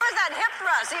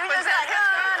So you were just like,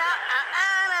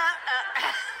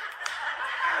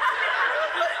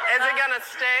 Is it going to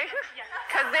stay?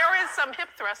 Because there is some hip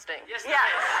thrusting. yes.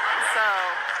 So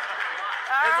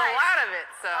there's a lot of it.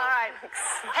 So. All right.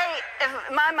 Hey, if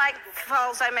my mic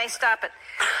falls, I may stop it.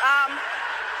 All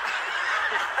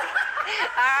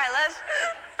right, let's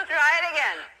try it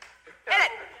again. Hit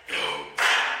it.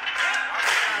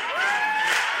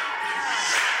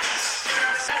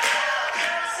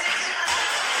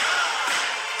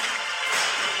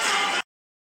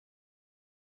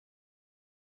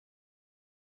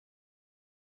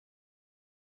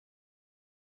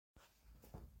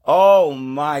 Oh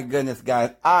my goodness,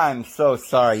 guys. I'm so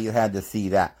sorry you had to see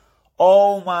that.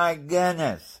 Oh my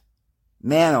goodness.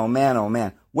 Man, oh man, oh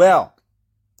man. Well,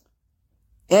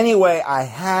 anyway, I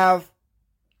have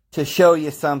to show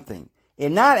you something.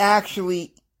 It's not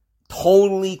actually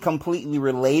totally, completely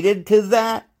related to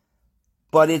that,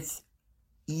 but it's,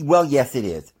 well, yes, it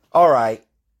is. All right.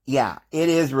 Yeah, it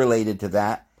is related to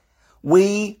that.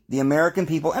 We, the American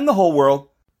people and the whole world,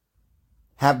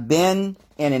 have been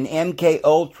in an MK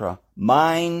Ultra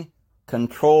mind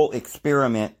control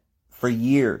experiment for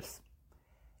years.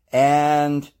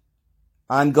 And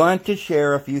I'm going to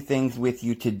share a few things with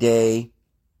you today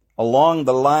along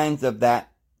the lines of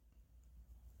that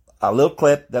little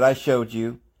clip that I showed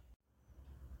you.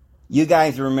 You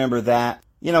guys remember that.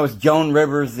 You know, it's Joan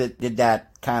Rivers that did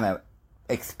that kind of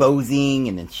exposing,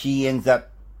 and then she ends up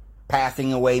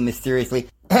passing away mysteriously.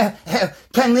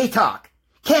 Can we talk?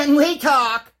 Can we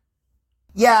talk?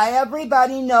 Yeah,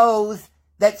 everybody knows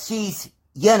that she's,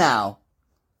 you know.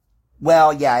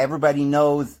 Well, yeah, everybody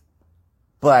knows,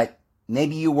 but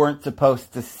maybe you weren't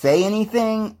supposed to say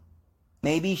anything.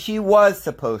 Maybe she was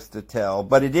supposed to tell,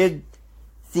 but it did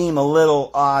seem a little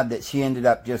odd that she ended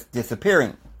up just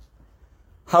disappearing.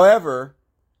 However,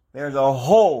 there's a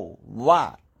whole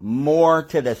lot more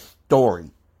to the story.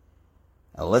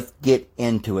 Now let's get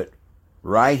into it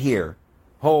right here.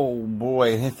 Oh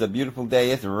boy, it's a beautiful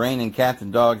day. It's raining cats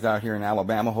and dogs out here in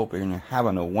Alabama. Hope you're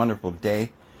having a wonderful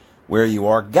day where you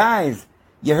are. Guys,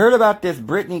 you heard about this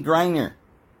Brittany Griner.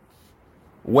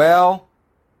 Well,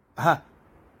 I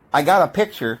got a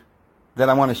picture that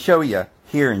I want to show you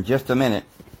here in just a minute.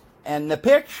 And the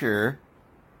picture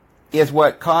is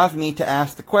what caused me to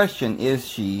ask the question, is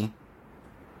she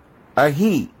a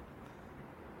he?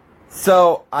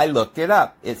 So I looked it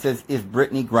up. It says, is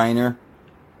Brittany Griner?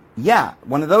 Yeah,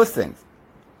 one of those things.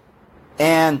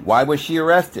 And why was she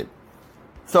arrested?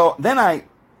 So then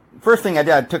first thing I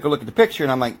did, I took a look at the picture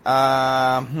and I'm like,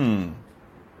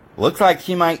 looks like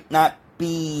she might not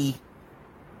be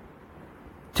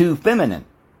too feminine.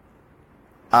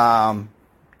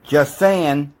 Just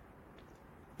saying,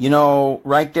 you know,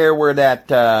 right there where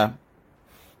that,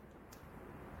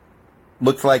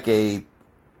 looks like a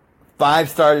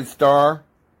 5-starred star.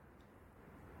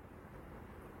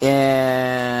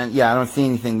 And yeah, I don't see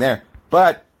anything there.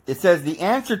 But it says the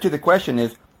answer to the question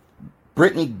is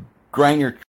Brittany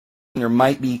Griner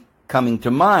might be coming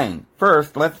to mind.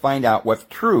 First, let's find out what's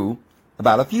true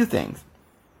about a few things.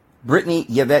 Brittany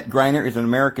Yvette Griner is an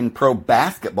American pro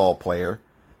basketball player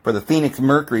for the Phoenix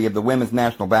Mercury of the Women's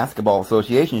National Basketball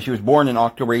Association. She was born on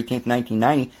October 18th,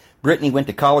 1990. Brittany went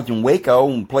to college in Waco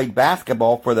and played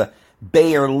basketball for the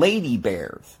Bayer Lady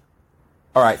Bears.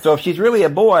 All right, so if she's really a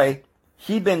boy,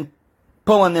 she'd been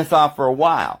pulling this off for a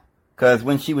while, because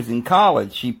when she was in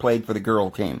college, she played for the girl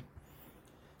team.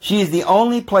 She is the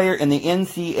only player in the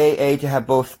NCAA to have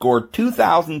both scored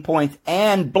 2,000 points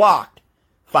and blocked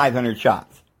 500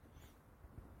 shots.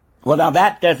 Well, now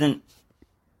that doesn't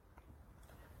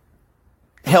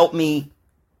help me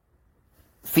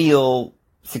feel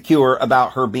secure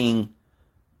about her being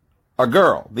a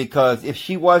girl, because if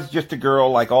she was just a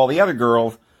girl like all the other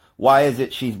girls, why is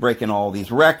it she's breaking all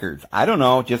these records? I don't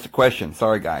know, just a question.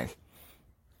 Sorry, guys.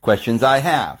 Questions I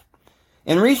have.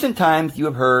 In recent times, you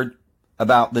have heard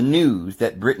about the news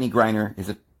that Brittany Griner is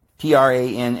a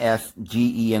Transgender,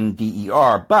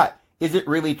 but is it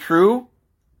really true?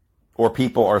 Or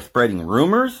people are spreading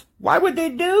rumors? Why would they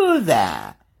do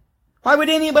that? Why would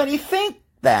anybody think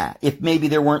that if maybe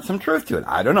there weren't some truth to it?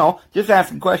 I don't know. Just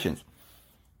asking questions.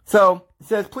 So, it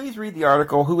says, please read the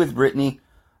article. Who is Brittany?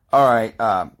 All right,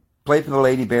 played for the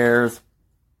Lady Bears.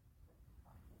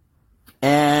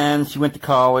 And she went to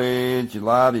college.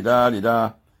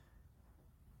 La-di-da-di-da.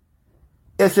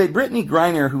 It said Brittany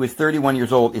Griner, who is 31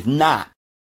 years old, is not.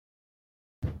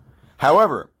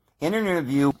 However, in an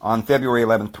interview on February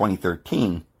 11th,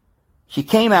 2013, she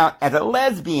came out as a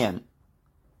lesbian.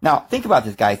 Now, think about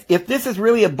this, guys. If this is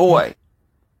really a boy,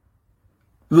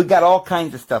 we've got all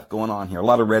kinds of stuff going on here, a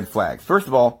lot of red flags. First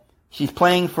of all, she's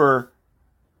playing for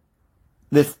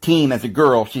this team as a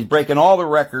girl. She's breaking all the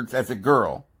records as a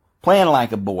girl, playing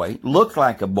like a boy, looks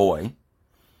like a boy.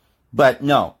 But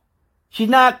no, she's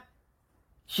not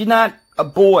a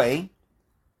boy.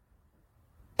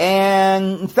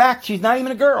 And in fact, she's not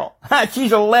even a girl.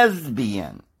 She's a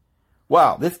lesbian.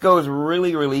 Wow, this goes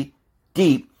really, really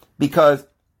deep, because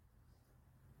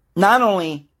not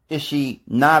only is she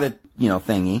not a,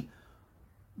 thingy,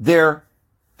 they're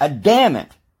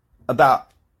adamant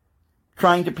about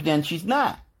trying to pretend she's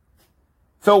not.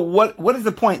 So what is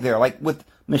the point there? Like with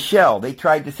Michelle, they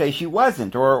tried to say she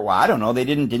wasn't, or, well, I don't know, they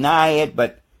didn't deny it,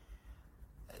 but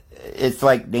it's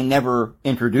like they never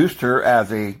introduced her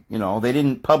as a, they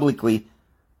didn't publicly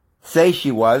say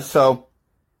she was. So,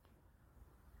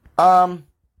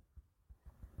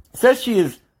 says she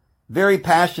is very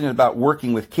passionate about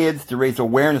working with kids to raise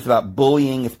awareness about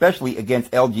bullying, especially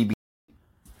against LGBT.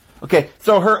 Okay,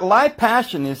 so her life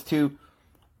passion is to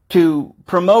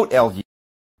promote LGBT.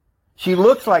 She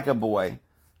looks like a boy,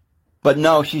 but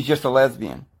no, she's just a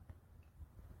lesbian.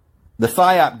 The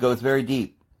psyop goes very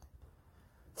deep.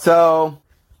 So,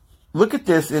 look at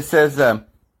this. It says,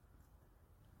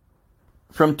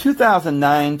 from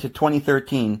 2009 to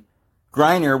 2013,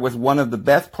 Griner was one of the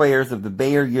best players of the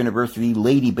Baylor University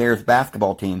Lady Bears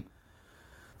basketball team.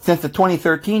 Since the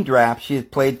 2013 draft, she has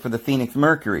played for the Phoenix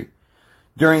Mercury.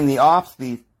 During the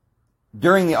off-season,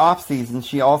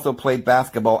 she also played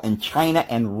basketball in China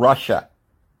and Russia.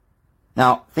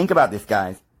 Now, think about this,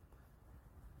 guys.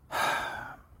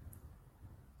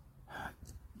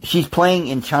 She's playing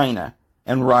in China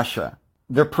and Russia.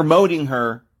 They're promoting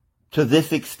her to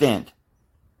this extent.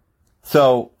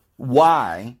 So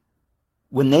why,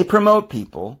 when they promote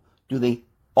people, do they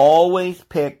always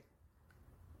pick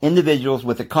individuals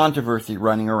with a controversy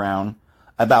running around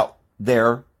about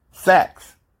their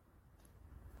sex?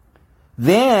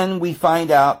 Then we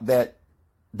find out that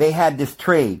they had this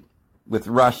trade with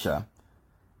Russia.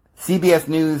 CBS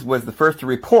News was the first to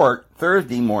report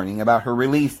Thursday morning about her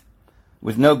release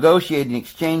was negotiated in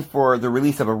exchange for the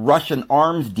release of a Russian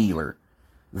arms dealer,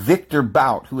 Victor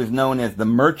Bout, who is known as the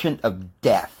Merchant of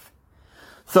Death.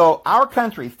 So our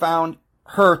country found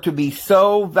her to be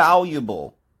so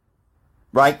valuable,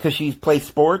 right, because she plays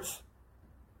sports?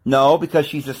 No, because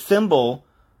she's a symbol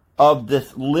of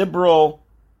this liberal,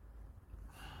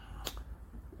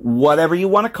 whatever you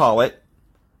want to call it,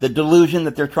 the delusion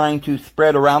that they're trying to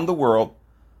spread around the world.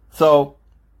 So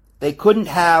they couldn't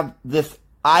have this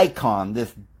icon,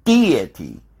 this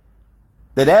deity,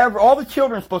 that all the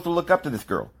children are supposed to look up to this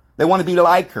girl. They want to be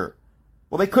like her.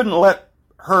 Well, they couldn't let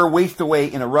her waste away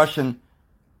in a Russian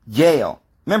jail.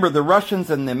 Remember, the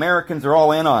Russians and the Americans are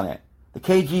all in on it. The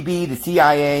KGB, the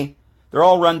CIA, they're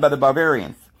all run by the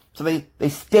Bavarians. So they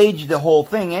staged the whole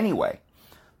thing anyway.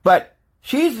 But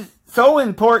she's so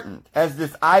important as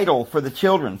this idol for the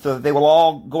children, so that they will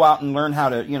all go out and learn how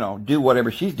to, do whatever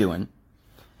she's doing,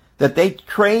 that they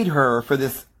trade her for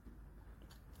this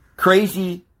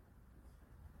crazy,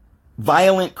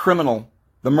 violent criminal,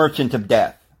 the Merchant of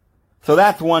Death. So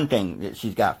that's one thing that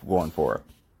she's got going for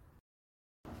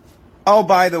her. Oh,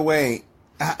 by the way,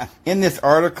 in this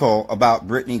article about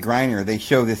Brittany Griner, they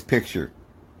show this picture.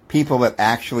 People that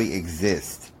actually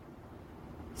exist.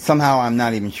 Somehow I'm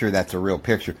not even sure that's a real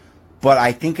picture. But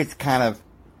I think it's kind of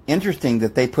interesting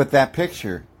that they put that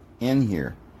picture in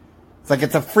here. It's like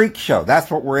it's a freak show. That's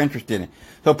what we're interested in.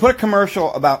 So put a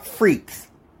commercial about freaks.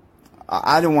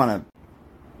 I don't want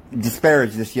to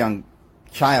disparage this young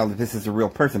child if this is a real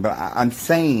person, but I'm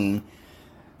saying,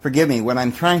 forgive me, what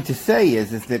I'm trying to say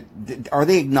is that, are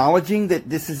they acknowledging that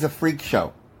this is a freak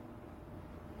show?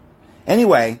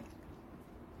 Anyway,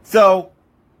 so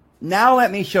now let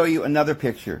me show you another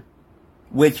picture,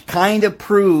 which kind of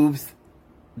proves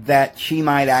that she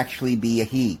might actually be a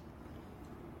he.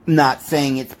 Not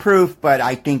saying it's proof, but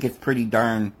I think it's pretty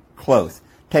darn close.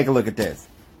 Take a look at this.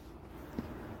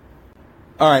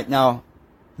 Alright, now,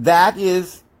 that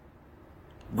is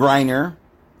Griner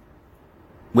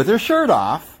with her shirt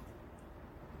off.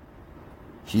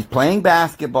 She's playing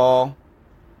basketball.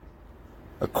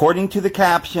 According to the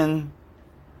caption,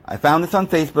 I found this on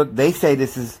Facebook, they say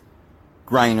this is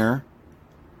Griner.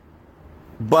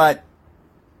 But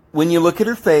when you look at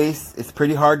her face, it's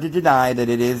pretty hard to deny that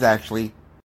it is actually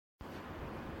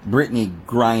Brittany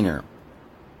Griner.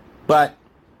 But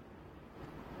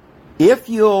if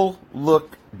you'll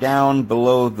look down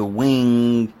below the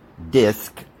wing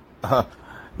disc, yeah,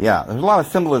 there's a lot of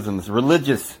symbolisms,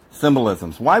 religious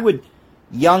symbolisms. Why would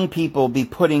young people be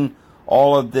putting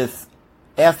all of this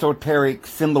esoteric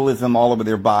symbolism all over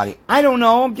their body? I don't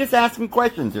know. I'm just asking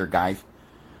questions here, guys.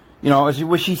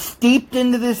 Was she steeped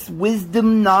into this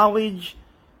wisdom, knowledge,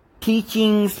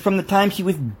 teachings from the time she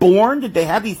was born? Did they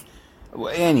have these?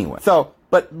 Anyway,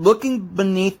 but looking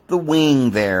beneath the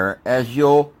wing there, as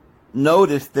you'll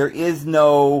notice, there is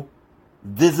no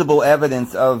visible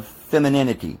evidence of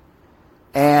femininity.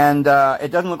 And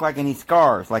it doesn't look like any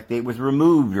scars, like it was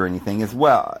removed or anything as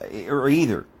well, or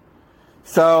either.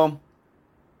 So,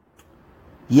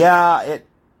 yeah,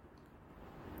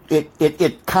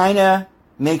 it kind of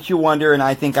makes you wonder, and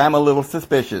I think I'm a little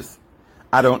suspicious.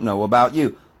 I don't know about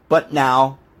you. But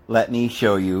now, let me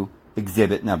show you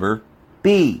exhibit number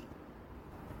B.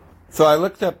 So I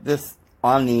looked up this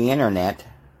on the internet,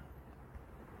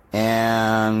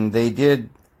 and they did,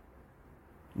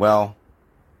 well,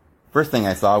 first thing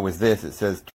I saw was this. It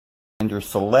says, transgender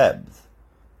celebs.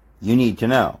 You need to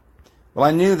know. Well,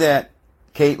 I knew that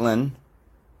Caitlyn,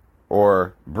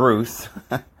 or Bruce,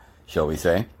 shall we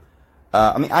say.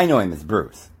 I know him as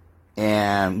Bruce.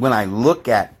 And when I look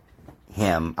at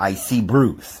him, I see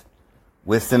Bruce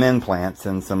with some implants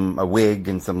and a wig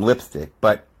and some lipstick.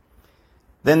 But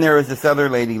then there was this other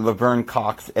lady, Laverne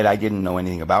Cox, that I didn't know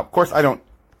anything about. Of course, I don't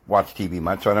watch TV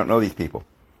much, so I don't know these people.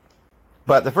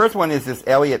 But the first one is this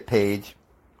Elliot Page.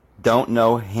 Don't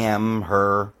know him,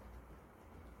 her.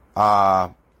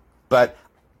 But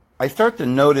I start to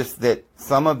notice that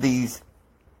some of these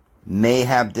may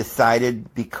have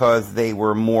decided because they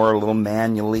were more a little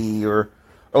manually or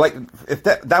like if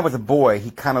that was a boy, he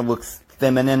kind of looks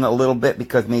feminine a little bit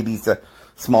because maybe he's a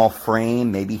small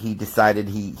frame. Maybe he decided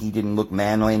he didn't look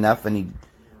manly enough and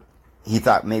he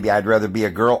thought maybe I'd rather be a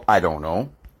girl. I don't know.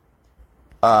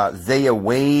 Zaya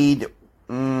Wade,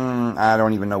 I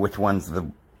don't even know which one's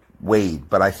the Wade,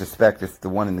 but I suspect it's the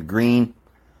one in the green.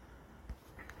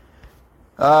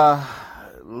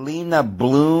 Lena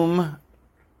Bloom,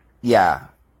 yeah.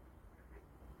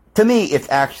 To me, it's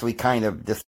actually kind of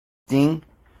disgusting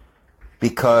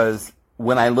because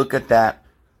when I look at that,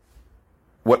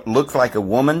 what looks like a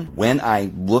woman, when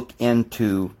I look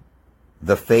into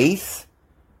the face,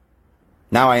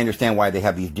 now I understand why they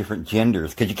have these different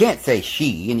genders. Because you can't say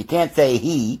she and you can't say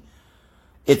he.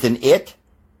 It's an it.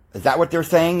 Is that what they're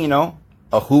saying, you know?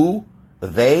 A who, a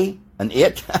they, an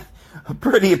it?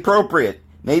 Pretty appropriate.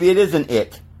 Maybe it is an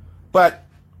it. But,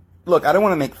 look, I don't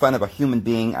want to make fun of a human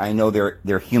being. I know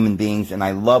they're human beings, and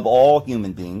I love all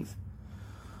human beings.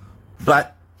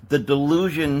 But the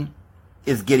delusion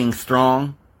is getting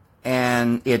strong,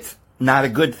 and it's not a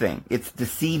good thing. It's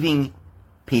deceiving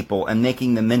people and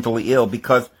making them mentally ill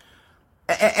because,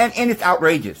 and it's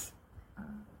outrageous.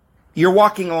 You're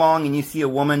walking along and you see a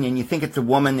woman and you think it's a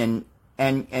woman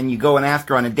and you go and ask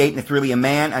her on a date and it's really a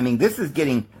man. I mean, this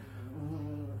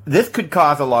could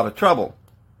cause a lot of trouble.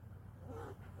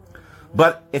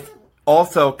 But it's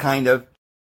also kind of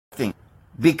thing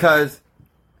because,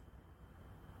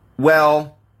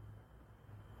 well,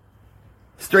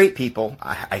 straight people,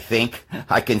 I think,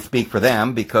 I can speak for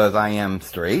them because I am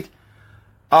straight,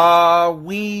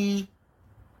 we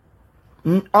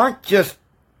aren't just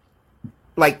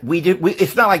like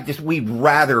it's not like just we'd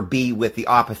rather be with the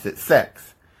opposite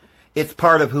sex. It's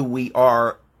part of who we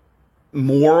are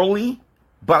morally,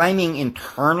 but I mean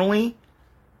internally.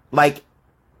 Like,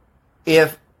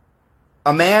 if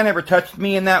a man ever touched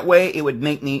me in that way, it would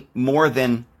make me more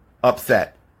than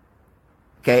upset.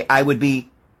 Okay, I would be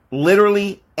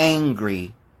literally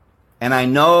angry. And I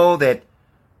know that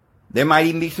there might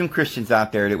even be some Christians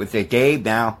out there that would say, Dave,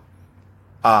 now,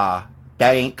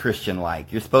 that ain't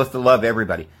Christian-like. You're supposed to love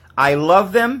everybody. I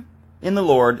love them in the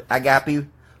Lord, agape,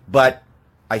 but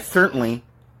I certainly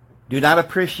do not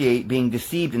appreciate being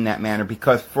deceived in that manner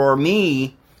because for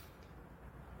me,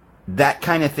 that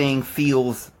kind of thing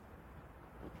feels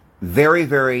very,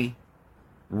 very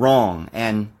wrong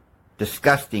and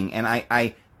disgusting.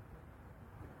 And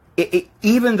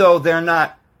even though they're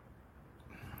not,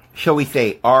 shall we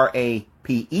say,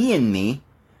 R-A-P-E in me,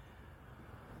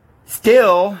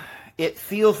 still, it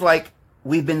feels like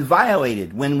we've been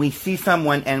violated when we see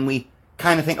someone and we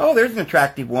kind of think, oh, there's an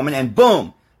attractive woman, and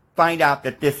boom, find out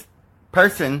that this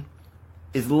person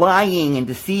is lying and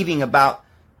deceiving about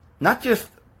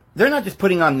they're not just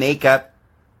putting on makeup,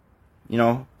 you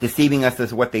know, deceiving us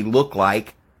as what they look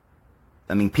like.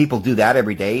 I mean, people do that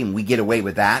every day, and we get away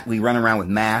with that. We run around with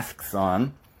masks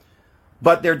on.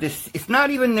 But it's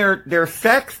not even their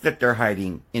sex that they're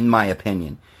hiding, in my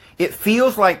opinion. It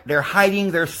feels like they're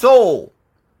hiding their soul.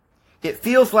 It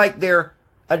feels like they're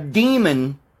a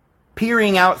demon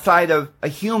peering outside of a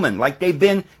human, like they've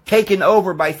been taken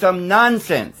over by some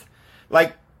nonsense.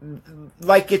 Like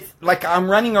I'm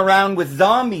running around with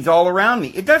zombies all around me.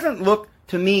 It doesn't look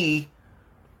to me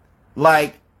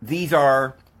like these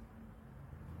are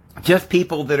just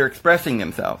people that are expressing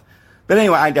themselves. But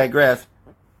anyway, I digress.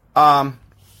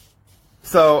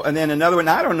 So, and then another one,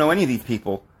 I don't know any of these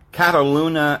people.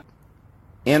 Cataluna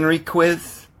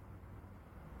Enriquez.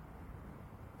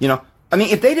 You know, I mean,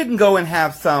 if they didn't go and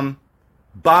have some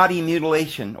body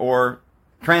mutilation or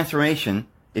transformation,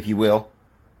 if you will,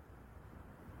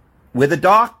 with a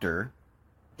doctor,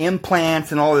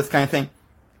 implants and all this kind of thing,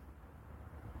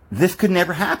 this could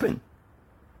never happen.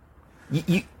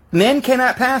 Men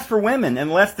cannot pass for women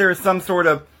unless there is some sort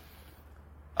of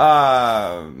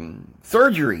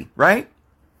surgery, right?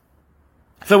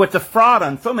 So it's a fraud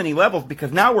on so many levels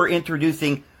because now we're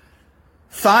introducing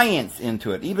science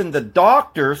into it. Even the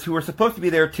doctors who are supposed to be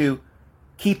there to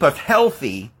keep us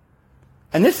healthy,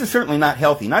 and this is certainly not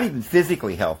healthy, not even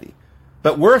physically healthy,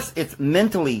 but worse, it's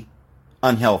mentally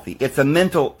unhealthy. It's a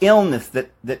mental illness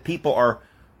that people are,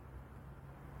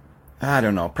 I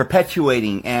don't know,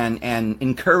 perpetuating and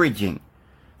encouraging.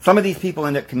 Some of these people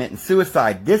end up committing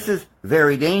suicide. This is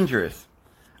very dangerous.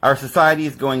 Our society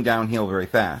is going downhill very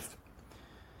fast.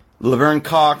 Laverne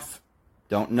Cox,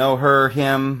 don't know her,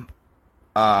 him.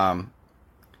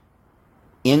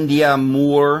 India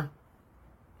Moore.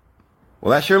 Well,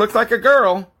 that sure looks like a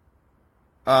girl.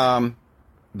 But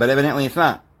evidently it's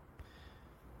not.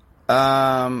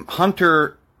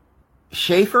 Hunter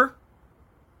Schaefer.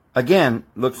 Again,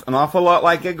 looks an awful lot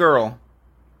like a girl.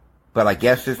 But I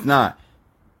guess it's not.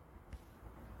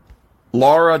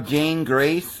 Laura Jane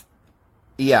Grace.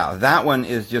 Yeah, that one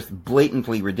is just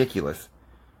blatantly ridiculous.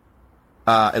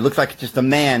 It looks like it's just a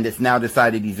man that's now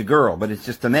decided he's a girl, but it's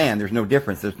just a man. There's no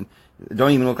difference. It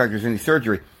don't even look like there's any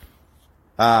surgery.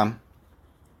 Valentina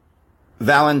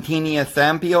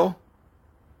Sampio.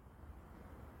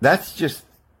 That's just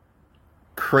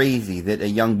crazy that a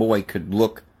young boy could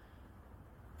look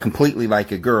completely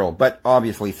like a girl, but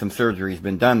obviously some surgery's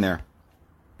been done there.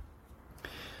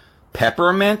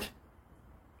 Peppermint.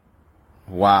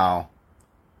 Wow.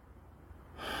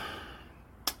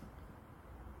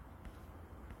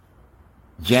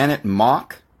 Janet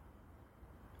Mock.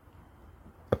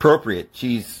 Appropriate.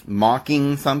 She's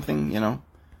mocking something, you know.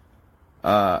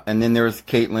 And then there's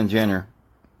Caitlyn Jenner.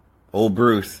 Old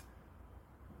Bruce.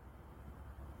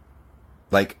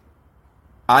 Like,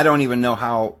 I don't even know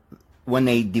how, when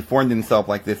they deform themselves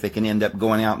like this, they can end up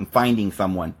going out and finding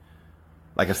someone,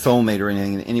 like a soulmate or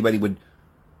anything. Anybody would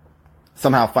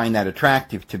somehow find that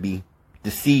attractive to be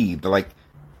deceived. Like,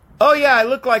 oh yeah, I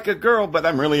look like a girl, but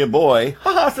I'm really a boy.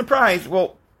 Haha, surprise.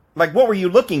 Well, like, what were you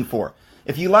looking for?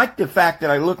 If you like the fact that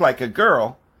I look like a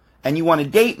girl and you want to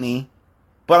date me,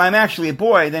 but I'm actually a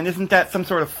boy, then isn't that some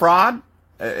sort of fraud?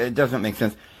 It doesn't make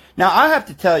sense. Now, I have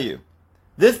to tell you,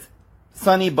 this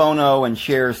Sonny Bono and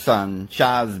Cher's son,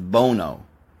 Chaz Bono,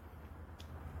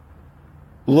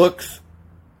 looks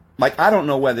like, I don't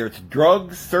know whether it's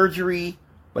drugs, surgery,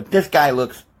 but this guy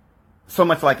looks so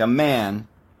much like a man.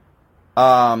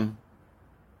 Yeah,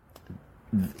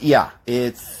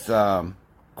 it's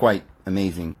quite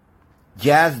amazing.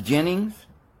 Jazz Jennings.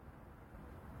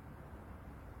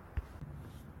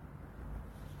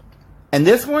 And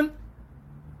this one's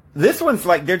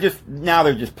like, they're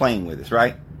just playing with us,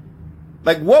 right?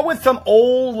 Like, what would some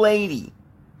old lady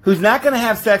who's not going to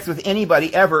have sex with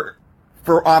anybody ever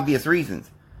for obvious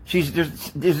reasons?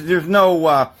 There's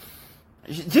no,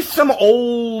 just some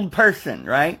old person,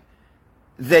 right?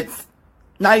 That's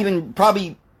not even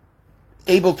probably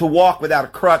able to walk without a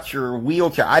crutch or a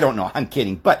wheelchair. I don't know. I'm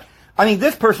kidding. But, I mean,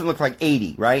 this person looks like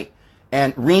 80, right?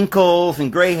 And wrinkles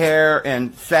and gray hair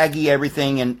and saggy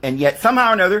everything. And yet,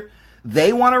 somehow or another,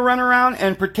 they want to run around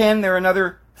and pretend they're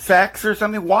another sex or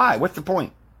something. Why? What's the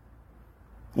point?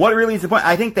 What really is the point?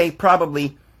 I think they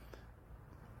probably,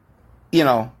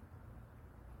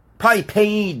 probably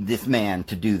paid this man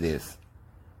to do this.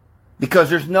 Because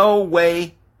there's no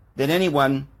way that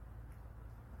anyone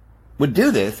would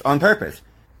do this on purpose.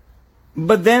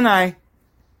 But then I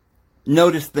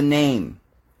noticed the name,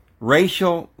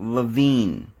 Rachel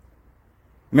Levine.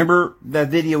 Remember that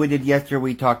video we did yesterday?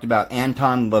 We talked about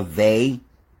Anton LaVey,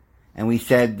 and we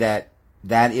said that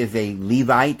is a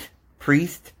Levite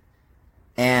priest,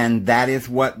 and that is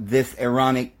what this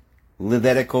Aaronic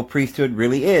Levitical priesthood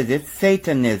really is. It's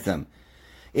Satanism.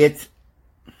 It's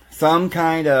some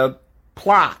kind of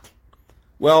plot.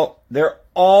 Well, they're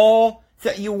all...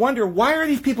 So you wonder, why are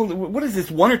these people... What is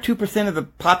this, 1 or 2% of the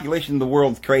population of the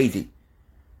world's crazy?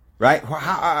 Right?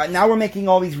 Now we're making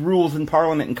all these rules in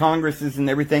Parliament and Congresses and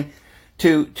everything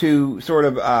to sort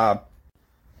of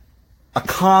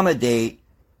accommodate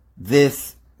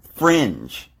this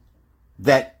fringe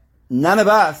that none of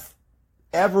us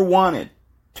ever wanted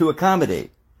to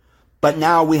accommodate. But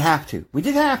now we have to. We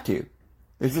just have to.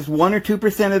 There's this 1 or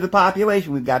 2% of the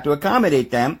population. We've got to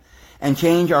accommodate them and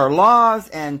change our laws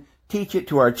and teach it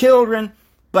to our children.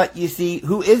 But you see,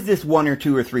 who is this 1 or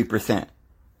 2 or 3%?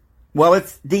 Well,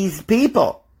 it's these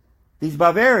people, these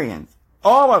Bavarians,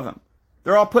 all of them.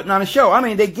 They're all putting on a show. I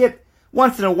mean, they get,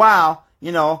 once in a while,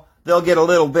 they'll get a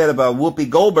little bit of a Whoopi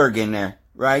Goldberg in there,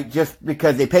 right? Just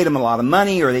because they paid them a lot of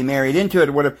money or they married into it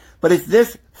or whatever. But it's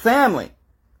this family.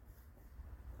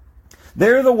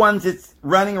 They're the ones that's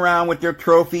running around with their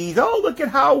trophies. Oh, look at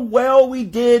how well we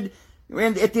did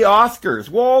at the Oscars.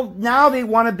 Well, now they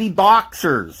want to be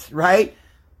boxers, right?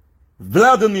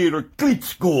 Vladimir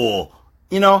Klitschko,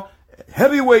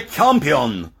 heavyweight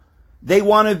champion. They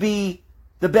want to be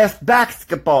the best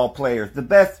basketball players, the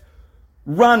best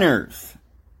runners,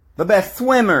 the best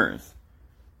swimmers.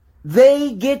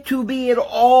 They get to be it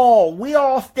all. We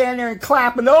all stand there and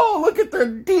clap and, oh, look at their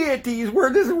deities.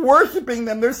 We're just worshiping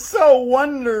them. They're so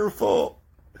wonderful.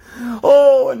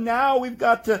 Oh, and now we've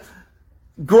got to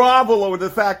grovel over the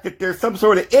fact that there's some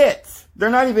sort of its. They're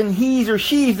not even he's or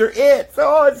she's, they're its.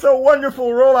 Oh, it's so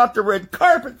wonderful. Roll out the red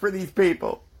carpet for these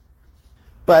people.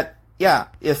 But, yeah,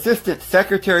 Assistant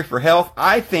Secretary for Health,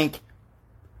 I think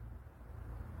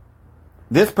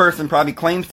this person probably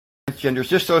claims transgenders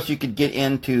just so she could get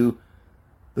into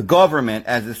the government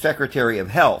as the Secretary of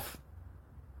Health.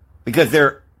 Because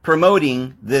they're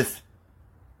promoting this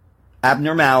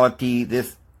abnormality,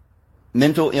 this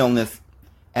mental illness,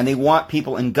 and they want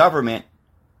people in government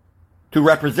to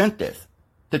represent this,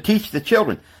 to teach the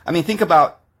children. I mean, think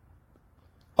about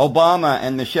Obama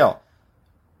and Michelle.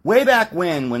 Way back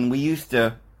when we used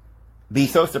to be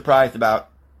so surprised about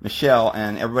Michelle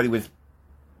and everybody was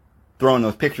throwing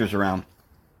those pictures around.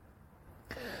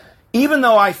 Even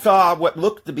though I saw what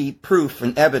looked to be proof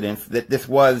and evidence that this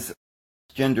was a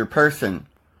gender person,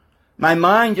 my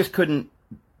mind just didn't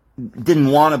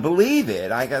want to believe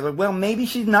it. I go, well, maybe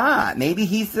she's not. Maybe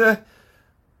she's a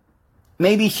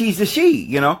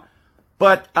she,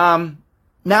 But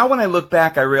now when I look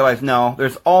back, I realize, no,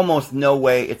 there's almost no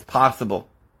way it's possible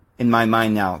in my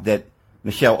mind now that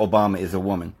Michelle Obama is a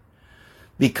woman.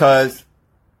 Because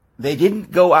they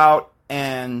didn't go out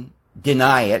and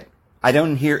deny it. I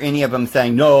don't hear any of them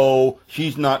saying, no,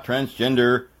 she's not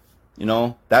transgender.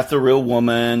 That's a real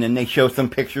woman. And they show some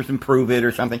pictures and prove it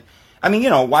or something. I mean,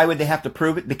 why would they have to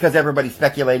prove it? Because everybody's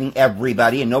speculating,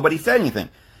 everybody, and nobody said anything.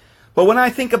 But when I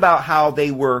think about how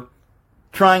they were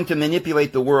trying to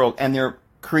manipulate the world and they're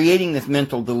creating this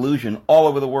mental delusion all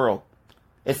over the world,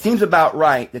 it seems about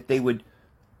right that they would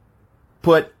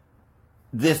put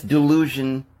this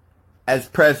delusion as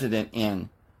president in.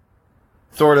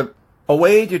 Sort of a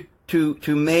way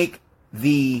to make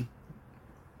the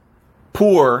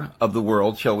poor of the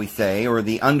world, shall we say, or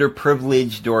the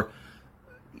underprivileged, or,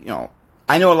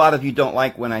 I know a lot of you don't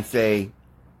like when I say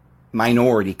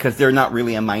minority, because they're not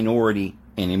really a minority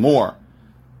anymore.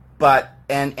 But,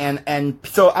 and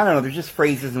so, I don't know, there's just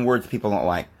phrases and words people don't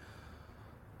like.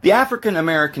 The African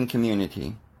American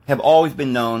community have always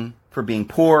been known for being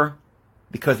poor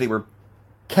because they were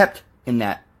kept in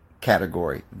that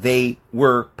category. They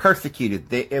were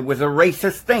persecuted. It was a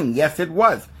racist thing. Yes, it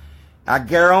was. I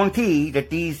guarantee that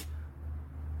these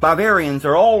Bavarians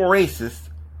are all racist,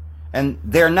 and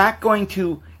they're not going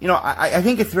to, I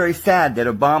think it's very sad that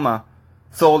Obama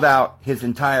sold out his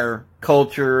entire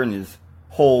culture and his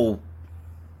whole,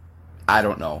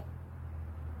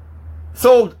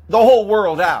 sold the whole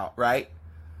world out, right?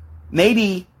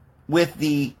 Maybe with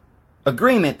the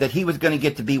agreement that he was going to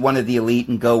get to be one of the elite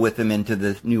and go with them into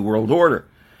the New World Order.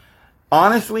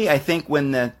 Honestly, I think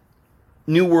when the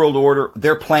New World Order,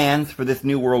 their plans for this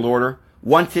New World Order,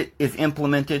 once it is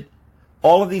implemented,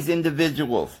 all of these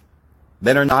individuals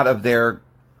that are not of their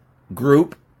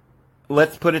group,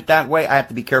 let's put it that way, I have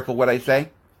to be careful what I say,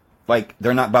 like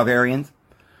they're not Bavarians,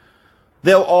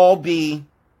 they'll all be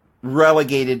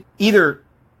relegated, either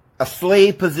a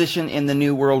slave position in the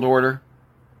New World Order,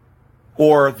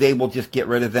 or they will just get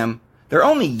rid of them. They're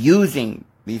only using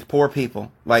these poor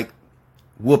people, like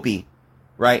Whoopi,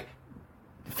 right?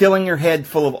 Filling her head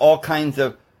full of all kinds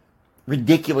of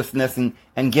ridiculousness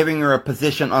and giving her a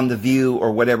position on The View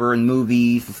or whatever in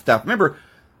movies and stuff. Remember,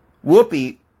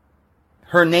 Whoopi,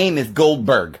 her name is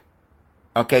Goldberg.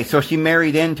 Okay, so she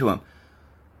married into him.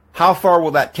 How far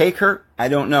will that take her? I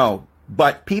don't know.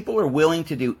 But people are willing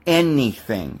to do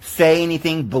anything, say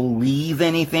anything, believe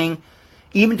anything,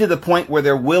 even to the point where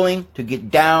they're willing to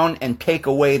get down and take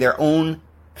away their own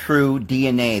true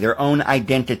DNA, their own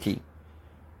identity.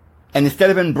 And instead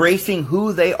of embracing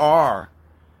who they are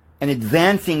and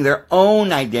advancing their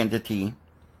own identity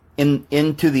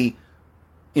into the,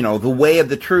 the way of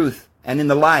the truth and in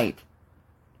the light.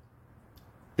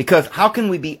 Because how can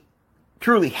we be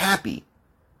truly happy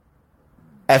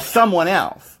as someone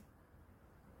else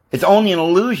It's only an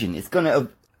illusion.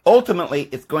 Ultimately,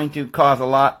 it's going to cause a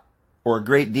lot or a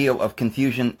great deal of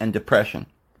confusion and depression.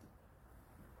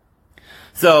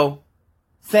 So,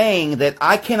 saying that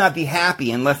I cannot be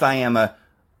happy unless I am a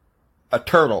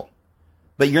turtle,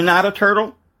 but you're not a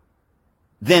turtle,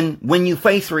 then when you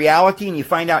face reality and you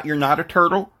find out you're not a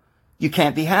turtle, you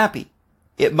can't be happy.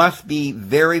 It must be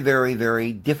very, very,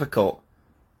 very difficult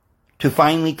to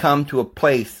finally come to a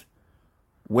place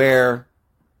where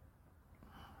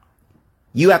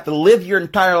you have to live your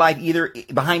entire life either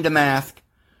behind a mask,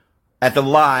 as a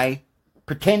lie,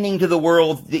 pretending to the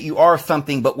world that you are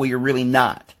something but where you're really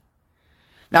not.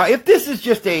 Now, if this is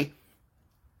just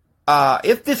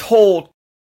if this whole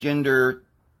gender,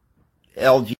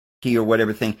 LGBT or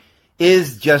whatever thing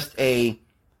is just a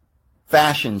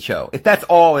fashion show, if that's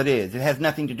all it is, it has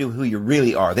nothing to do with who you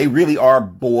really are. They really are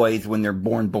boys when they're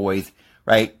born boys,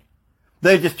 right?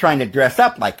 They're just trying to dress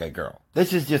up like a girl.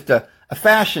 This is just a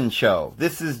fashion show.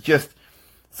 This is just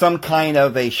some kind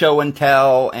of a show and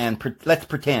tell, and let's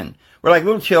pretend. We're like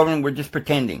little children, we're just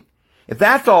pretending. If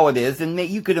that's all it is, then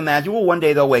you could imagine, well, one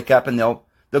day they'll wake up and they'll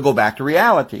go back to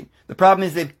reality. The problem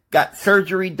is they've got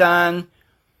surgery done.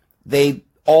 They've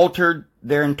altered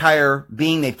their entire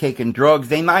being. They've taken drugs.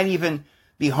 They might even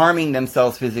be harming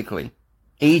themselves physically,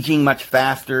 aging much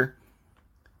faster.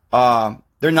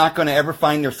 They're not going to ever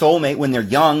find their soulmate when they're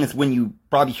young. It's when you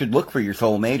probably should look for your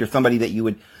soulmate or somebody that you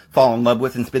would fall in love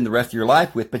with and spend the rest of your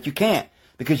life with, but you can't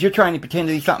because you're trying to pretend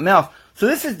to be something else. So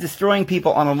this is destroying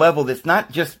people on a level that's not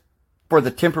just for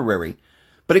the temporary,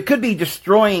 but it could be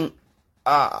destroying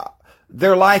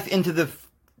their life into the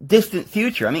distant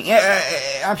future. I mean,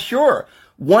 I'm sure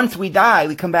once we die,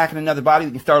 we come back in another body,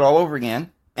 we can start all over again.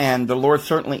 And the Lord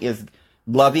certainly is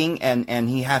loving and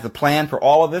He has a plan for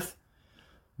all of us.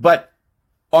 But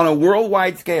on a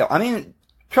worldwide scale, I mean,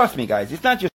 trust me, guys, it's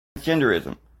not just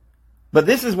transgenderism. But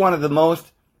this is one of the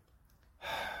most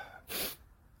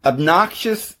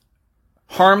obnoxious,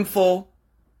 harmful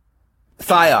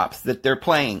psyops that they're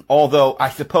playing. Although I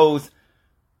suppose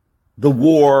the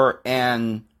war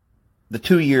and the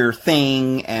 2-year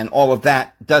thing and all of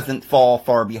that doesn't fall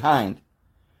far behind.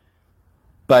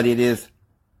 But it is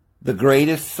the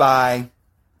greatest psyop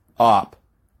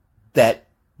that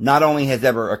not only has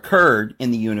ever occurred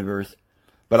in the universe,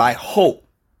 but I hope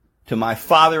to my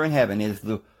Father in heaven is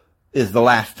the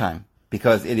last time,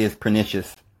 because it is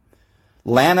pernicious.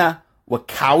 Lana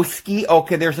Wachowski.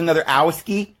 Okay, there's another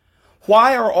Owski.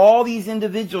 Why are all these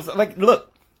individuals, like,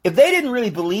 look, if they didn't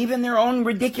really believe in their own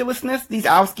ridiculousness, these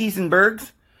Owskis and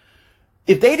Bergs,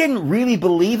 if they didn't really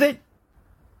believe it,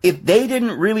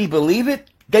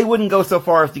 they wouldn't go so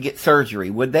far as to get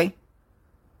surgery, would they?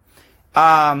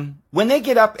 When they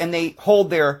get up and they hold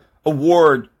their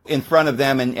award in front of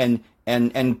them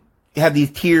and have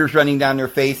these tears running down their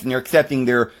face and they're accepting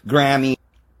their Grammy,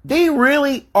 they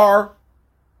really are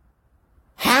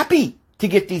happy to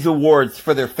get these awards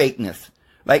for their fakeness.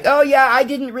 Like, oh yeah, I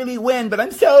didn't really win, but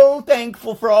I'm so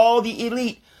thankful for all the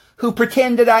elite who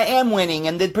pretend that I am winning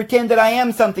and that pretend that I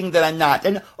am something that I'm not.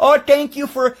 And, oh, thank you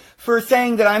for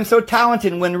saying that I'm so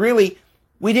talented, when really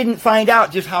we didn't find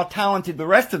out just how talented the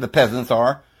rest of the peasants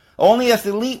are. Only us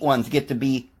elite ones get to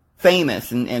be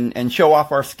famous and show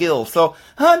off our skills. So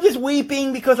I'm just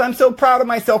weeping because I'm so proud of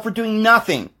myself for doing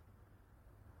nothing.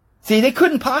 See, they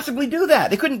couldn't possibly do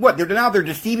that. They couldn't, they're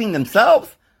deceiving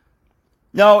themselves?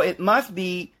 No, it must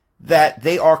be that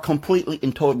they are completely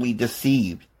and totally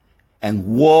deceived. And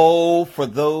woe for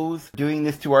those doing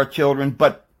this to our children,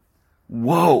 but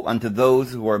woe unto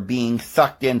those who are being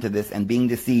sucked into this and being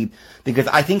deceived, because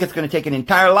I think it's going to take an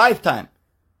entire lifetime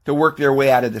to work their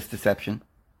way out of this deception.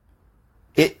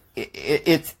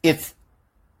 It's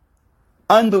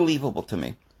unbelievable to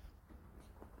me.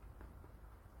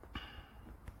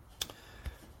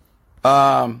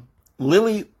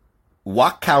 Lily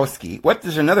Wachowski. What?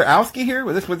 There's another Owski here?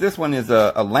 This one is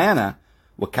Alana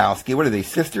Wachowski. What are they?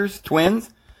 Sisters?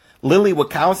 Twins? Lily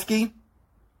Wachowski.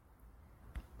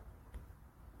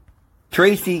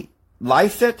 Tracy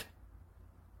Lysett.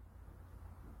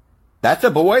 That's a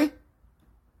boy?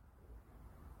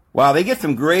 Wow, they get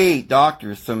some great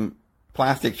doctors, some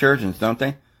plastic surgeons, don't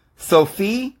they?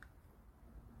 Sophie.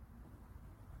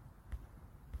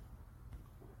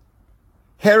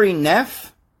 Harry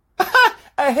Neff.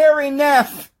 A hairy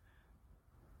Neff.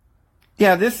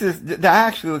 Yeah, that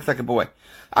actually looks like a boy.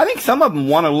 I think some of them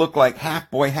want to look like half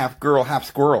boy, half girl, half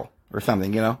squirrel or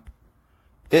something, you know.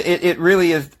 It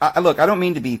really is. Look, I don't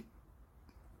mean to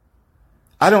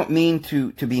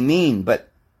be mean,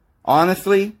 but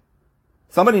honestly,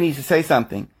 somebody needs to say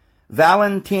something.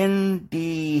 Valentin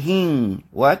de Hing.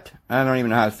 What? I don't even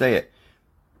know how to say it.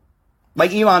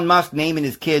 Like Elon Musk naming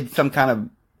his kid some kind of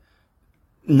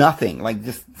nothing, like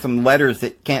just some letters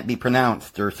that can't be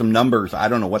pronounced or some numbers. I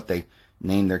don't know what they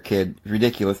named their kid.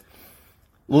 Ridiculous.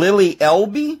 Lily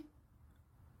Elby?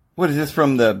 What is this,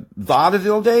 from the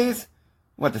vaudeville days?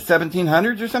 What, the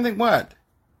 1700s or something? What?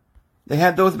 They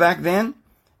had those back then?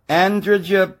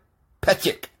 Andrija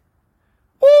Petchik.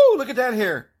 Woo, look at that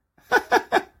hair.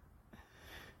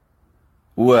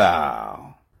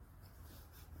 Wow.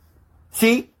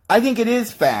 See, I think it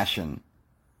is fashion,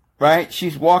 right?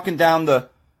 She's walking down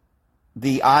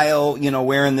the aisle, you know,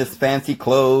 wearing this fancy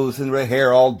clothes and her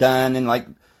hair all done and like,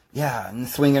 yeah, and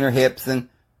swinging her hips,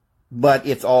 but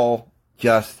it's all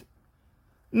just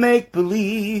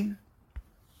make-believe.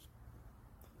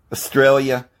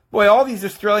 Australia. Boy, all these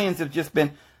Australians have just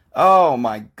been, oh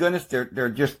my goodness, they're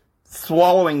just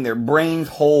swallowing their brains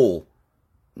whole,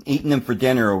 eating them for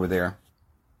dinner over there.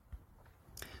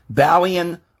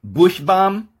 Balian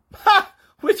Bushbaum? Ha!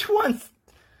 Which one's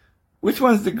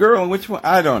the girl and which one?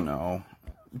 I don't know.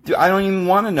 I don't even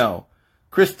want to know.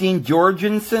 Christine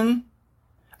Jorgensen?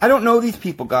 I don't know these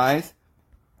people, guys.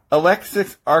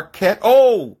 Alexis Arquette.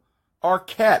 Oh!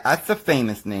 Arquette. That's a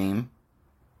famous name.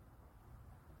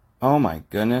 Oh my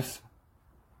goodness.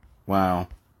 Wow.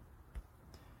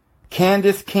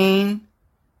 Candace Kane?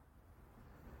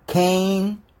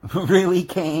 Kane? Really,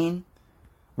 Kane?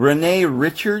 Renee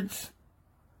Richards?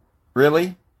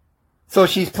 Really? So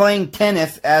she's playing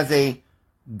tennis as a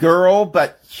girl,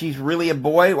 but she's really a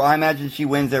boy? Well, I imagine she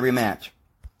wins every match.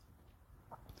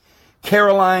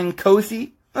 Caroline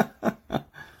Cosey?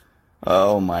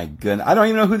 Oh my goodness. I don't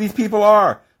even know who these people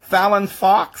are. Fallon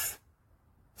Fox?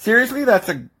 Seriously? That's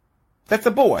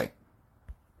a boy.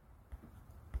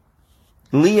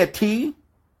 Leah T?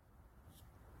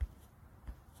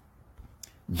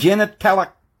 Jenna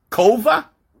Telakova?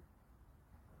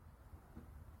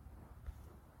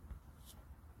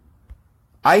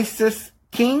 Isis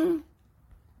King?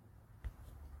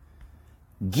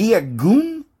 Gia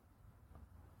Goon?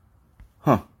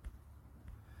 Huh.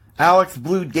 Alex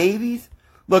Blue Davies?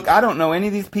 Look, I don't know any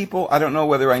of these people. I don't know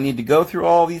whether I need to go through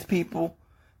all these people.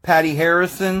 Patty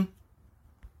Harrison?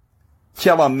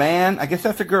 Chella Mann? I guess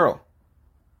that's a girl.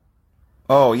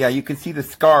 Oh, yeah, you can see the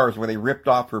scars where they ripped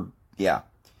off her. Yeah.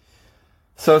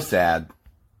 So sad.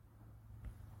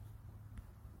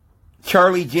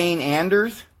 Charlie Jane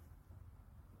Anders?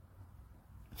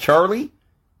 Charlie?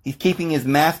 He's keeping his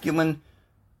masculine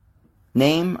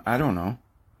name? I don't know.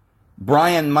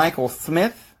 Brian Michael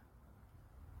Smith?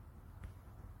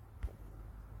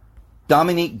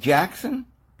 Dominique Jackson?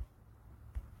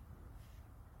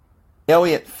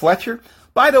 Elliot Fletcher?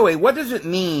 By the way, what does it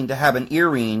mean to have an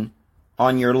earring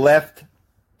on your left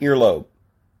earlobe?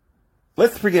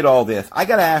 Let's forget all this. I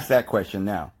got to ask that question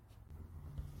now.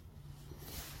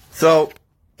 So,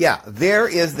 yeah, there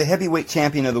is the heavyweight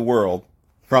champion of the world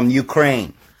from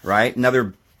Ukraine, right?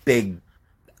 Another big,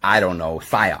 I don't know,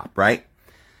 psyop, right?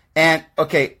 And,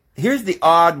 okay, here's the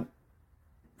odd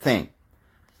thing.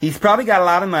 He's probably got a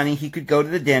lot of money. He could go to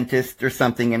the dentist or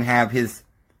something and have the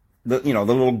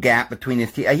little gap between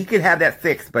his teeth. He could have that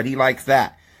fixed, but he likes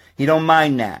that. He don't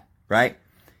mind that, right?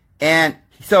 And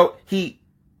so he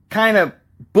kind of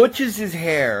butches his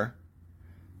hair,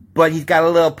 but he's got a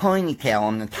little ponytail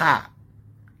on the top.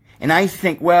 And I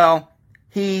think, well,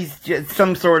 he's just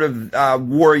some sort of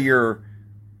warrior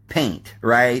paint,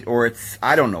 right? Or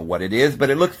I don't know what it is, but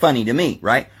it looks funny to me,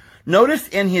 right? Notice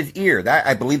in his ear,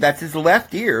 I believe that's his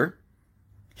left ear,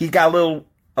 he's got a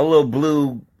little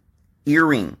blue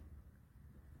earring.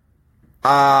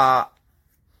 I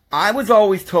was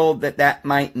always told that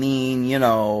might mean,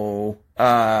 you're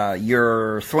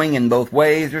swinging both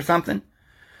ways or something.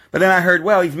 But then I heard,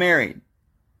 well, he's married.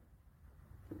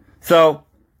 So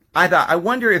I thought, I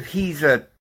wonder if he's a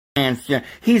transgender.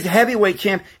 He's a heavyweight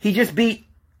champ. He just beat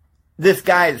this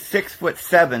guy at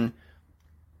 6'7",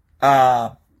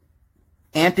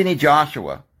 Anthony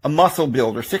Joshua, a muscle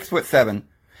builder, 6'7",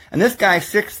 and this guy's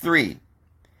 6'3",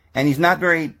 and he's not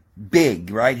very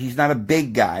big, right? He's not a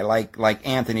big guy like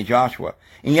Anthony Joshua,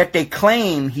 and yet they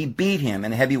claim he beat him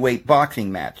in a heavyweight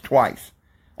boxing match twice.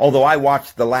 Although I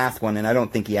watched the last one and I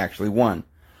don't think he actually won.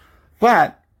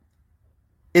 But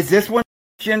is this one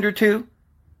gender too?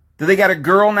 Do they got a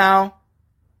girl now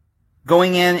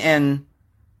going in and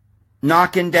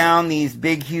knocking down these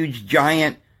big, huge,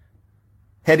 giant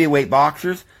heavyweight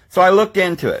boxers? So I looked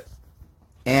into it,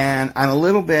 and I'm a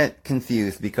little bit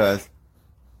confused because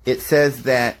it says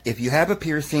that if you have a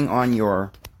piercing on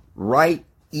your right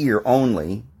ear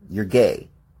only, you're gay.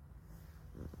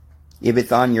 If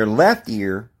it's on your left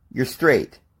ear, you're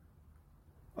straight.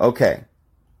 Okay.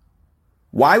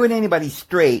 Why would anybody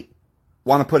straight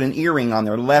want to put an earring on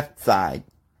their left side,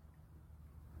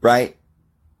 right?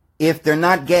 If they're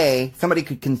not gay, somebody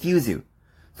could confuse you.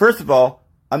 First of all,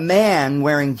 a man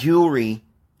wearing jewelry,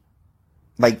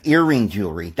 like earring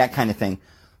jewelry, that kind of thing,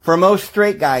 for most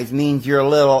straight guys means you're a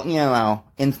little,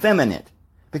 effeminate.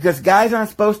 Because guys aren't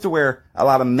supposed to wear a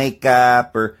lot of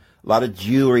makeup or a lot of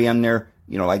jewelry on their,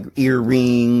 like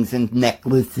earrings and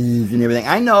necklaces and everything.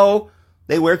 I know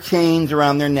they wear chains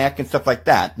around their neck and stuff like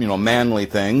that, manly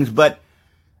things, but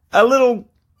a little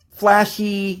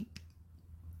flashy,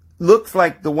 looks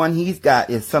like the one he's got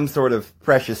is some sort of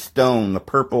precious stone, the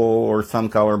purple or some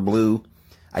color blue.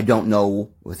 I don't know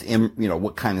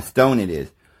what kind of stone it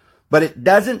is. But it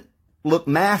doesn't look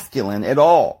masculine at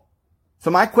all. So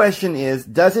my question is,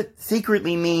 does it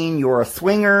secretly mean you're a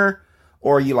swinger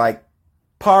or you like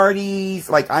parties?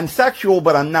 Like, I'm sexual,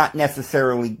 but I'm not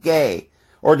necessarily gay.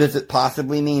 Or does it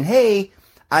possibly mean, hey,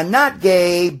 I'm not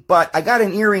gay, but I got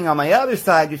an earring on my other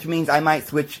side, which means I might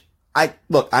switch.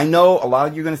 Look, I know a lot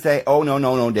of you are going to say, oh,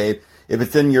 no, Dave. If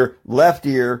it's in your left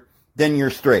ear, then you're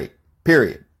straight.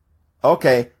 Period.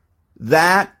 Okay.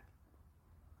 That,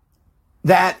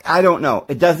 I don't know.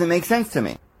 It doesn't make sense to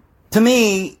me. To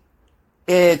me,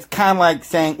 it's kind of like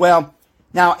saying, well,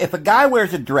 now, if a guy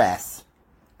wears a dress,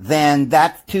 then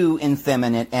that's too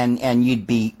effeminate and you'd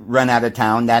be run out of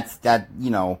town.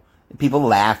 People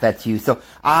laugh at you. So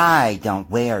I don't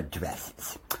wear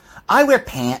dresses. I wear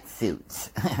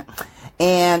pantsuits.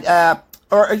 And,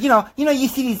 you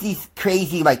see these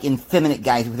crazy, like, effeminate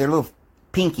guys with their little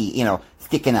pinky,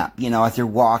 sticking up, as they're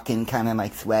walking, kind of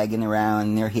like swagging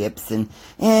around their hips and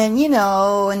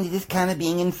just kind of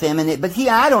being effeminate. But see,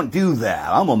 I don't do that.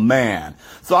 I'm a man.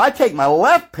 So I take my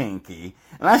left pinky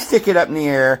and I stick it up in the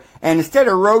air, and instead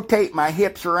of rotate my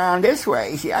hips around this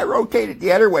way, see, I rotate it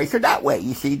the other way. So that way,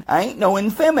 you see, I ain't no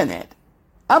effeminate.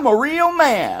 I'm a real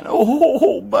man.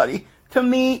 Oh, buddy. To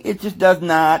me, it just does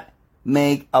not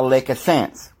make a lick of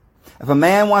sense. If a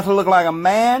man wants to look like a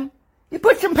man, you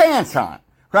put some pants on,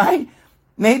 right?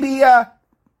 Maybe,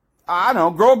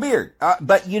 grow a beard.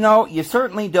 But, you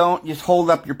certainly don't just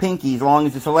hold up your pinky as long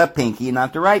as it's a left pinky and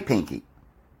not the right pinky.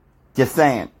 Just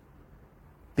saying.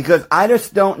 Because I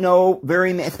just don't know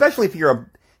especially if you're a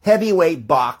heavyweight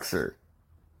boxer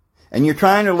and you're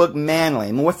trying to look manly.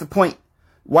 I mean, what's the point?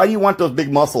 Why do you want those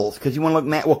big muscles? Because you want to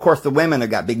look Well, of course, the women have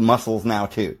got big muscles now,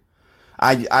 too.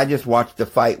 I just watched a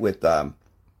fight with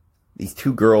these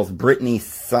two girls, Brittany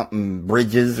something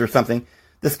Bridges or something.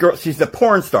 This girl, she's a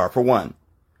porn star, for one,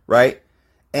 right?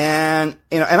 And,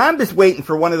 and I'm just waiting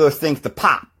for one of those things to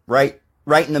pop, right?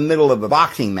 Right in the middle of a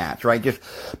boxing match, right? Just,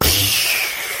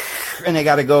 and they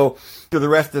got to go through the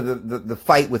rest of the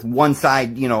fight with one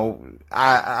side,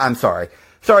 I'm sorry.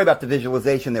 Sorry about the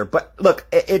visualization there. But look,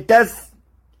 it does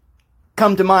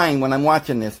come to mind when I'm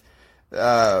watching this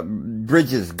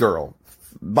Bridges girl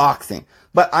boxing.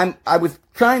 But I was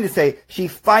trying to say she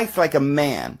fights like a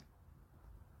man.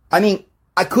 I mean,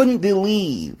 I couldn't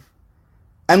believe.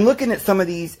 I'm looking at some of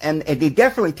these, and they've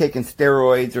definitely taken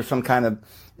steroids or some kind of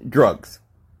drugs.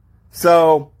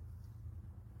 So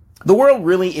the world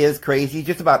really is crazy.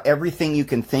 Just about everything you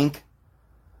can think.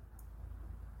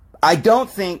 I don't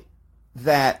think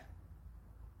that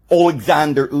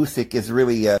Alexander Usyk is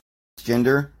really a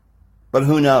gender, but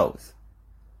who knows?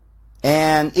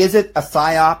 And is it a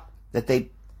psyop that they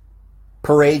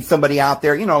parade somebody out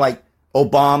there, like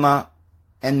Obama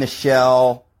and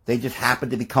Michelle, they just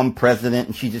happen to become president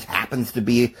and she just happens to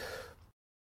be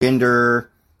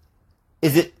gender?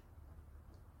 Is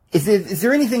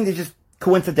there anything that's just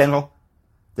coincidental?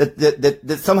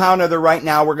 That somehow or another right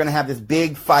now we're going to have this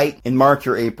big fight in March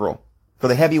or April for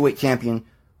the heavyweight champion,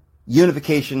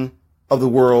 unification of the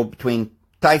world between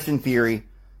Tyson Fury,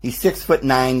 he's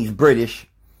 6'9", he's British,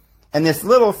 and this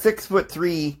little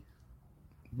 6'3"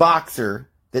 boxer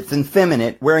that's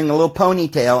effeminate, wearing a little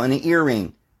ponytail and an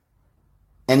earring,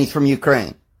 and he's from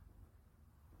Ukraine.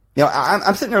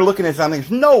 I'm sitting there looking at something.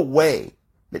 There's no way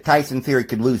that Tyson Fury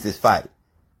could lose this fight.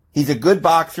 He's a good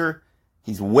boxer.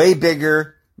 He's way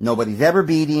bigger. Nobody's ever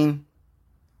beat him.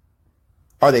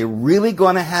 Are they really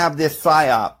going to have this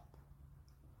psyop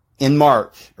in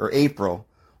March or April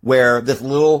where this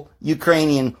little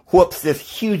Ukrainian whoops this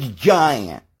huge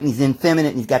giant and he's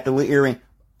effeminate and he's got the little earring?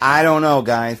 I don't know,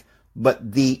 guys,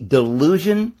 but the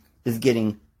delusion is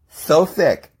getting so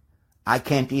thick, I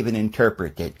can't even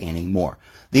interpret it anymore.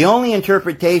 The only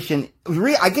interpretation,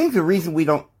 I think the reason we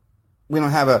don't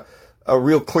have a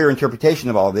real clear interpretation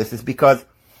of all this is because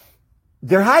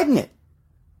they're hiding it.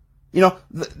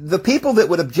 The people that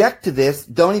would object to this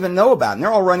don't even know about it. And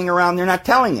they're all running around, they're not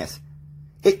telling us.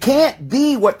 It can't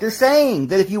be what they're saying,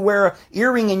 that if you wear an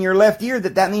earring in your left ear,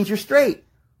 that means you're straight.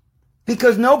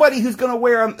 Because nobody who's going to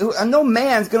wear, no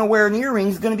man's going to wear an earring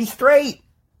is going to be straight.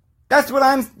 That's what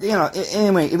I'm,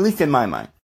 anyway, at least in my mind.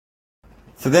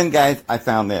 So then, guys, I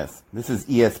found this. This is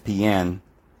ESPN.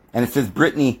 And it says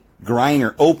Brittany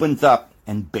Griner opens up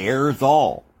and bears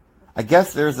all. I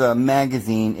guess there's a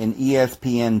magazine, an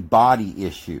ESPN body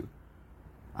issue.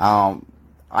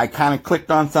 I kind of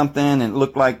clicked on something and it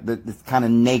looked like this kind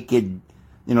of naked,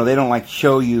 they don't like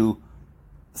show you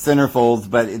centerfolds,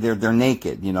 but they're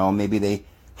naked, maybe they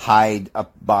hide a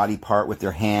body part with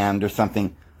their hand or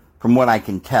something, from what I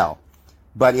can tell.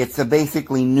 But it's a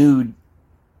basically nude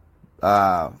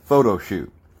photo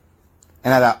shoot.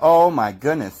 And I thought, oh my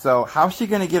goodness, so how's she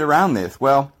going to get around this?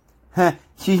 Well,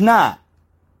 she's not.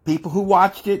 People who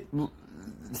watched it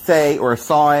say, or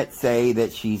saw it, say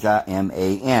that she's a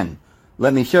MAN.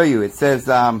 Let me show you. It says,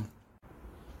 on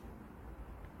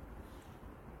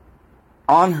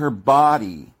her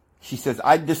body, she says,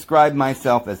 I describe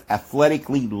myself as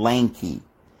athletically lanky.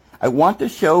 I want to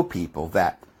show people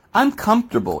that I'm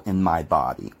comfortable in my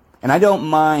body, and I don't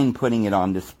mind putting it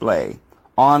on display.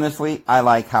 Honestly, I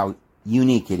like how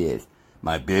unique it is.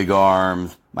 My big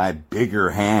arms, my bigger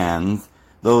hands,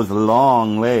 those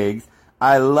long legs.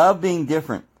 I love being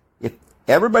different. If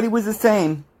everybody was the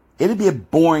same, it'd be a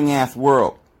boring-ass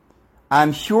world.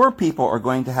 I'm sure people are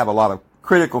going to have a lot of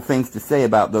critical things to say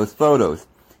about those photos.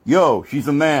 Yo, she's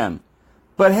a man.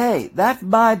 But hey, that's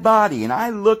my body, and I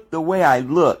look the way I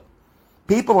look.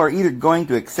 People are either going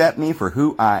to accept me for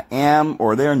who I am,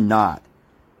 or they're not.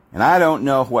 And I don't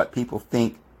know what people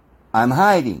think I'm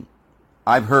hiding.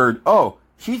 I've heard, oh,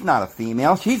 she's not a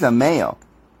female, she's a male.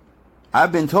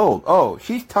 I've been told, oh,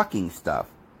 she's tucking stuff.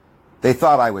 They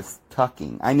thought I was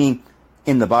tucking. I mean,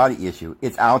 in the body issue,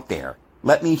 it's out there.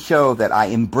 Let me show that I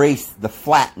embrace the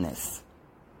flatness.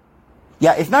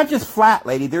 Yeah, it's not just flat,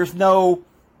 lady. There's no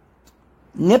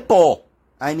nipple.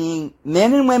 I mean,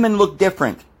 men and women look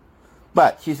different.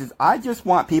 But she says, I just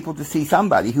want people to see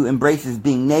somebody who embraces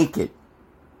being naked.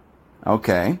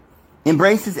 Okay.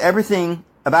 Embraces everything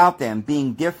about them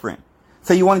being different.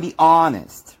 So you want to be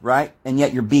honest, right? And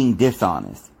yet you're being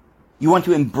dishonest. You want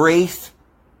to embrace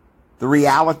the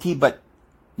reality, but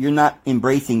you're not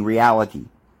embracing reality.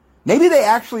 Maybe they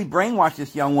actually brainwashed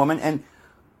this young woman and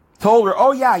told her,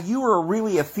 oh yeah, you were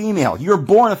really a female. You were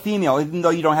born a female, even though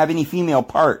you don't have any female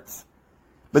parts.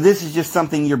 But this is just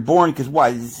something you're born because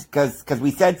what? Because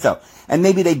we said so. And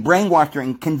maybe they brainwashed her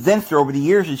and convinced her over the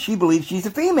years that she believes she's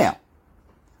a female.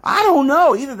 I don't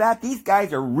know. Either that, these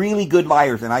guys are really good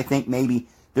liars, and I think maybe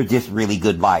they're just really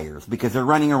good liars because they're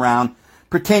running around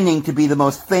pretending to be the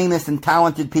most famous and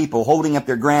talented people, holding up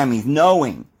their Grammys,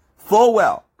 knowing full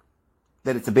well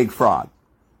that it's a big fraud.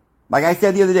 Like I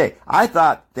said the other day, I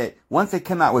thought that once they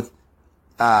come out with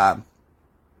that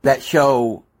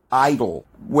show Idol,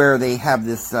 where they have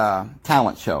this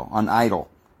talent show on Idol,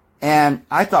 and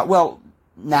I thought, well,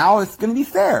 now it's going to be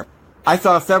fair. I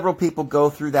saw several people go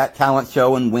through that talent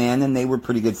show and win, and they were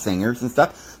pretty good singers and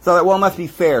stuff. So I thought, well, it must be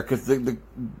fair because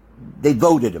they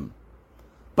voted them.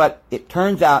 But it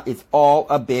turns out it's all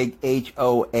a big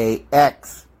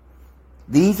HOAX.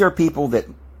 These are people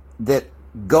that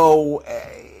go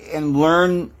and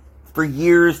learn for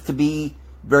years to be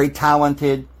very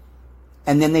talented,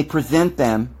 and then they present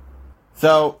them.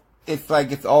 So it's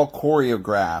like it's all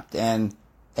choreographed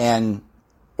and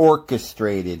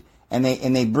orchestrated. And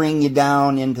they bring you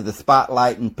down into the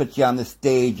spotlight and put you on the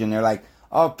stage, and they're like,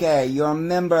 okay, you're a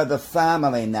member of the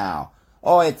family now.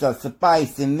 Oh, it's a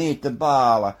spicy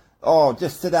meatball. Oh,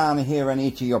 just sit down here and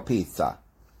eat your pizza.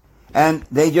 And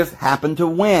they just happen to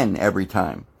win every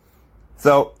time.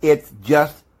 So it's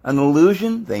just an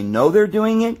illusion. They know they're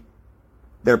doing it.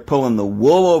 They're pulling the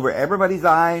wool over everybody's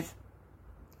eyes.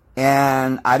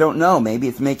 And I don't know, maybe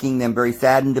it's making them very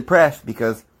sad and depressed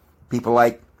because people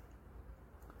like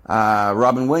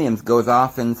Robin Williams goes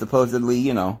off and supposedly,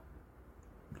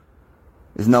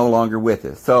 is no longer with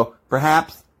us. So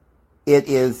perhaps it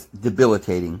is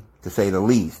debilitating, to say the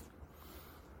least.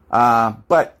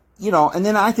 But, and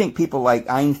then I think people like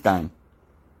Einstein,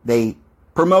 they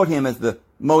promote him as the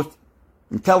most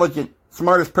intelligent,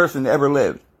 smartest person that ever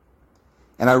lived.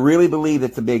 And I really believe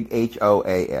it's a big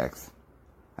HOAX.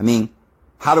 I mean,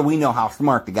 how do we know how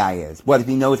smart the guy is? What if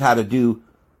he knows how to do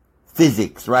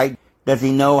physics, right? Does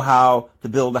he know how to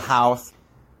build a house?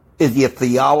 Is he a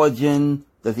theologian?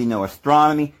 Does he know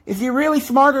astronomy? Is he really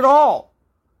smart at all?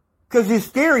 Because his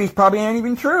theories probably aren't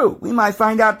even true. We might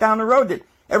find out down the road that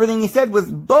everything he said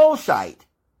was bullshit.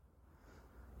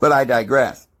 But I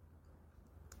digress.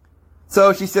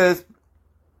 So she says,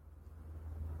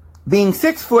 being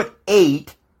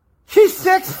 6'8", she's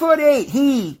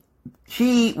 6'8".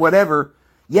 She, whatever.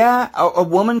 Yeah, a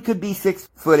woman could be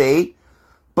 6'8",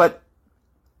 but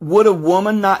would a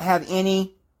woman not have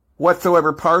any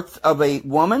whatsoever parts of a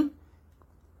woman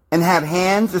and have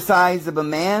hands the size of a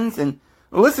man's? And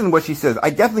listen to what she says. I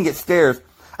definitely get stares.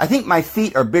 I think my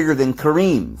feet are bigger than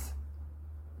Kareem's.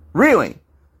 Really?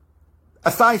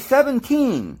 A size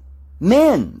 17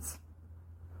 men's.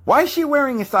 Why is she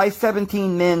wearing a size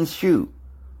 17 men's shoe?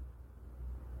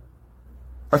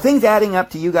 Are things adding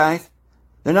up to you guys?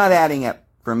 They're not adding up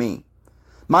for me.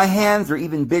 My hands are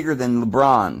even bigger than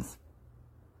LeBron's.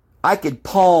 I could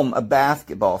palm a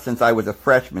basketball since I was a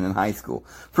freshman in high school.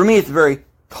 For me, it's a very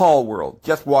tall world,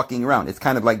 just walking around. It's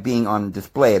kind of like being on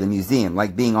display at a museum,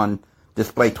 like being on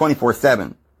display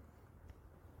 24/7.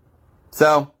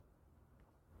 So,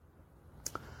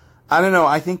 I don't know.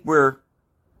 I think we're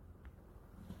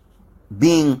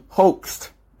being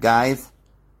hoaxed, guys.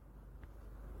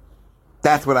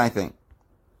 That's what I think.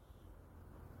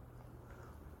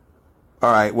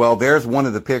 All right, well, there's one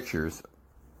of the pictures.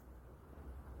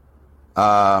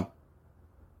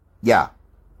 Yeah.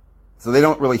 So they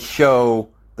don't really show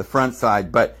the front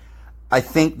side, but I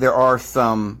think there are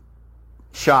some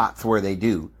shots where they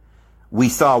do. We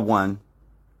saw one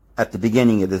at the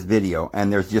beginning of this video,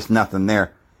 and there's just nothing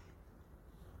there.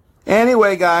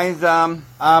 Anyway, guys, I'm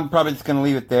probably just going to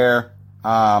leave it there.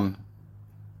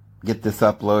 Get this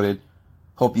uploaded.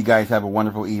 Hope you guys have a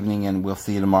wonderful evening, and we'll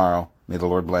see you tomorrow. May the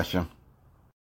Lord bless you.